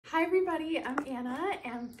everybody, I'm Anna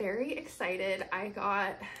and I'm very excited. I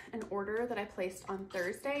got an order that I placed on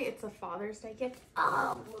Thursday. It's a Father's Day gift.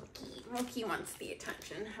 Oh, Mookie. Mookie wants the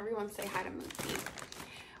attention. Everyone say hi to Mookie.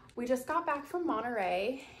 We just got back from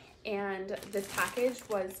Monterey and this package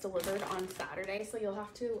was delivered on Saturday, so you'll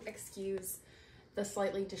have to excuse the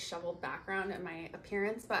slightly disheveled background and my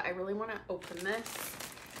appearance, but I really want to open this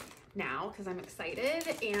now because I'm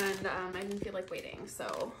excited and I didn't feel like waiting.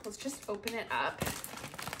 So let's just open it up.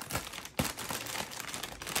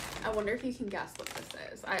 I wonder if you can guess what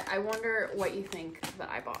this is. I wonder what you think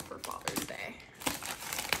that I bought for Father's Day.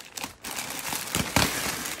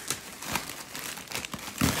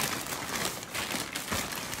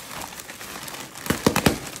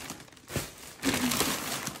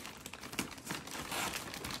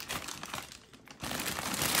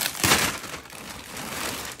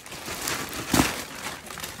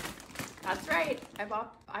 That's right, I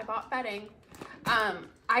bought bedding.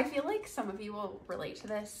 I feel like some of you will relate to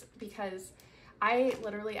this because I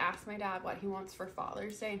literally asked my dad what he wants for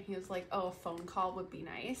Father's Day and he was like, oh, a phone call would be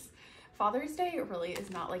nice. Father's Day really is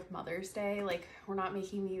not like Mother's Day. Like, we're not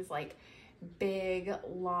making these like big,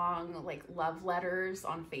 long, like love letters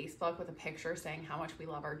on Facebook with a picture saying how much we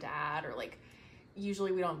love our dad, or like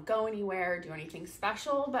usually we don't go anywhere, do anything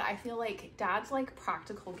special, but I feel like dads like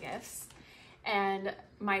practical gifts. And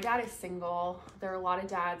my dad is single. There are a lot of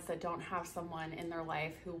dads that don't have someone in their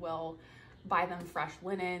life who will buy them fresh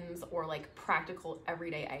linens or like practical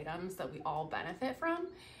everyday items that we all benefit from.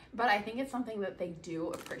 But I think it's something that they do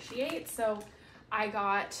appreciate. So I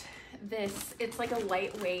got this, it's like a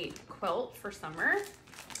lightweight quilt for summer.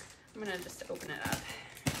 I'm gonna just open it up.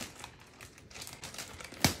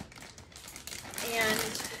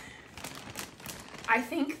 And I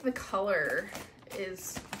think the color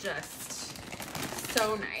is just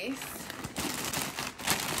so nice.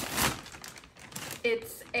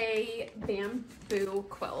 It's a bamboo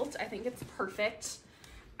quilt. I think it's perfect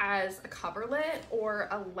as a coverlet or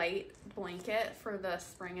a light blanket for the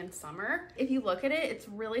spring and summer. If you look at it, it's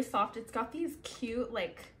really soft. It's got these cute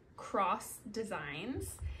like cross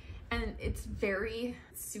designs and it's very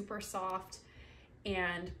super soft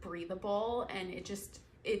and breathable, and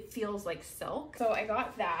it feels like silk. So I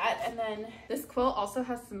got that, and then this quilt also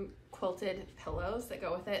has some quilted pillows that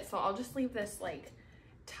go with it. So I'll just leave this like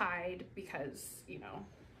tied because, you know,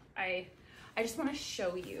 I just want to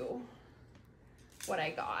show you what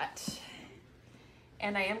I got.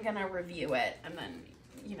 And I am gonna review it and then,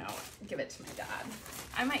 you know, give it to my dad.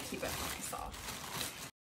 I might keep it for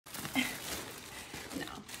myself. No.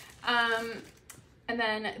 And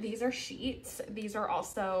then these are sheets. These are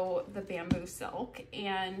also the bamboo silk,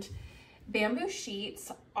 and bamboo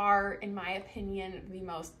sheets are, in my opinion, the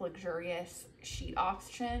most luxurious sheet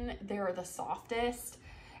option. They're the softest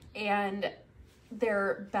and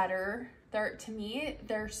they're better. To me,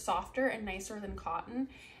 they're softer and nicer than cotton,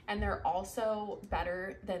 and they're also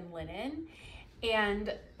better than linen.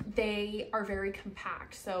 And they are very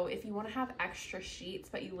compact. So if you want to have extra sheets,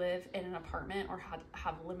 but you live in an apartment or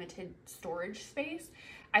have limited storage space,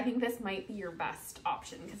 I think this might be your best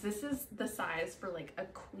option because this is the size for like a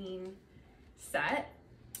queen set.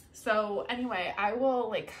 So anyway, I will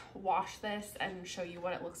like wash this and show you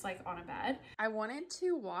what it looks like on a bed. I wanted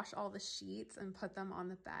to wash all the sheets and put them on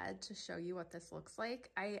the bed to show you what this looks like.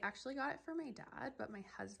 I actually got it for my dad, but my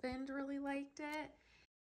husband really liked it.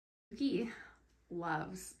 He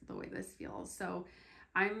loves the way this feels. So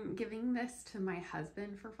I'm giving this to my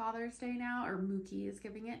husband for Father's Day now, or Mookie is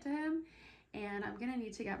giving it to him. And I'm gonna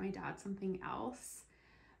need to get my dad something else.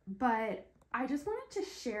 But I just wanted to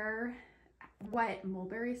share what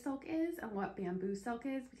mulberry silk is and what bamboo silk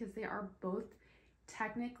is, because they are both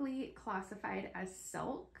technically classified as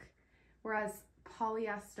silk, whereas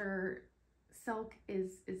polyester silk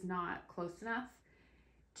is not close enough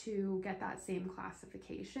to get that same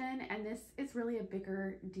classification. And this is really a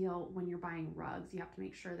bigger deal when you're buying rugs. You have to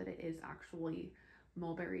make sure that it is actually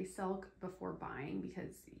mulberry silk before buying,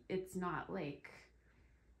 because it's not like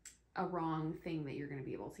a wrong thing that you're going to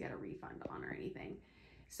be able to get a refund on or anything.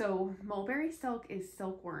 So mulberry silk is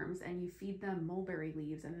silkworms, and you feed them mulberry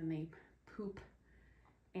leaves and then they poop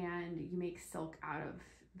and you make silk out of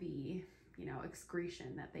the, you know,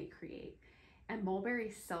 excretion that they create. And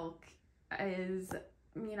mulberry silk is,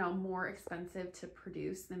 you know, more expensive to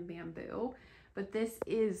produce than bamboo, but this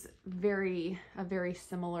is a very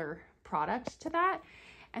similar product to that.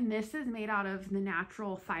 And this is made out of the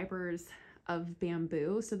natural fibers of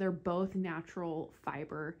bamboo. So they're both natural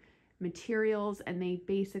fiber materials, and they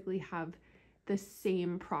basically have the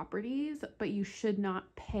same properties, but you should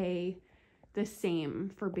not pay the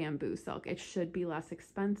same for bamboo silk. It should be less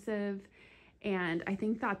expensive. And I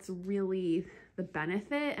think that's really the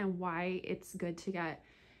benefit and why it's good to get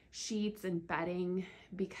sheets and bedding,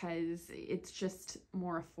 because it's just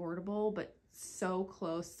more affordable, but so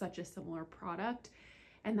close, such a similar product.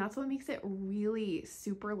 And that's what makes it really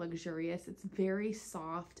super luxurious. It's very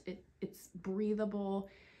soft. It's breathable.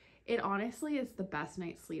 It honestly is the best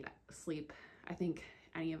night's sleep I think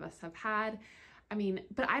any of us have had. I mean,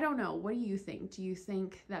 but I don't know. What do you think? Do you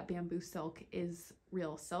think that bamboo silk is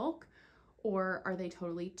real silk, or are they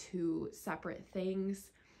totally two separate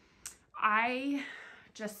things? I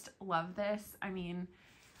just love this. I mean,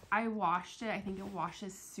 I washed it. I think it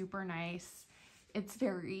washes super nice. It's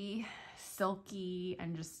very silky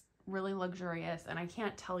and just really luxurious. And I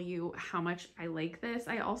can't tell you how much I like this.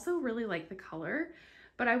 I also really like the color,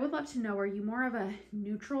 but I would love to know, are you more of a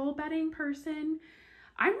neutral bedding person?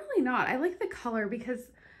 I'm really not. I like the color because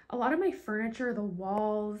a lot of my furniture, the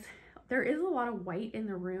walls, there is a lot of white in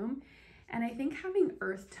the room. And I think having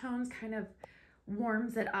earth tones kind of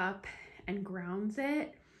warms it up and grounds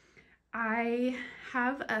it. I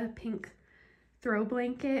have a pink throw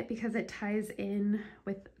blanket because it ties in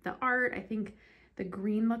with the art. I think the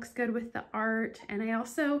green looks good with the art. And I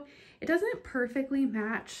also, it doesn't perfectly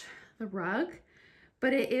match the rug,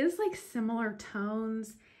 but it is like similar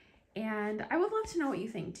tones. And I would love to know what you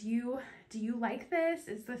think. Do you like this?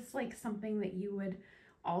 Is this like something that you would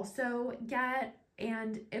also get?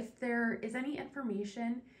 And if there is any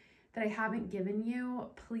information that I haven't given you,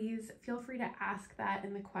 please feel free to ask that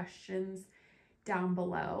in the questions down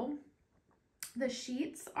below. The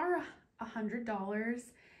sheets are $100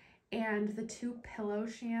 and the 2 pillow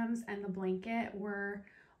shams and the blanket were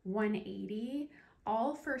 $180.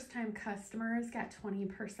 All first-time customers get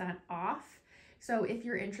 20% off. So if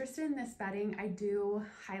you're interested in this bedding, I do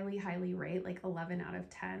highly rate, like 11 out of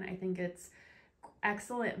 10. I think it's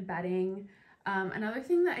excellent bedding. Another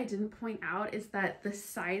thing that I didn't point out is that the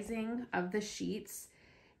sizing of the sheets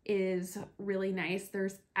is really nice.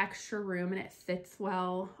 There's extra room and it fits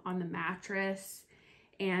well on the mattress.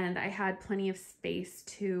 And I had plenty of space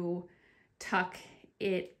to tuck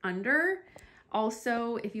it under.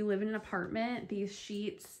 Also, if you live in an apartment, these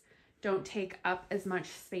sheets don't take up as much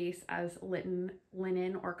space as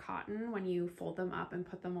linen or cotton when you fold them up and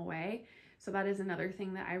put them away. So that is another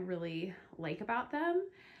thing that I really like about them.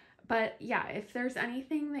 But yeah, if there's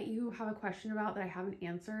anything that you have a question about that I haven't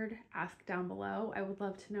answered, ask down below. I would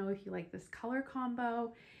love to know if you like this color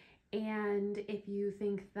combo and if you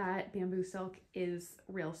think that bamboo silk is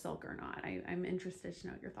real silk or not. I'm interested to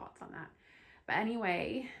know your thoughts on that. But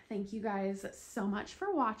anyway, thank you guys so much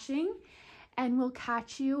for watching, and we'll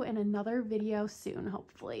catch you in another video soon,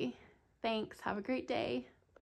 hopefully. Thanks. Have a great day.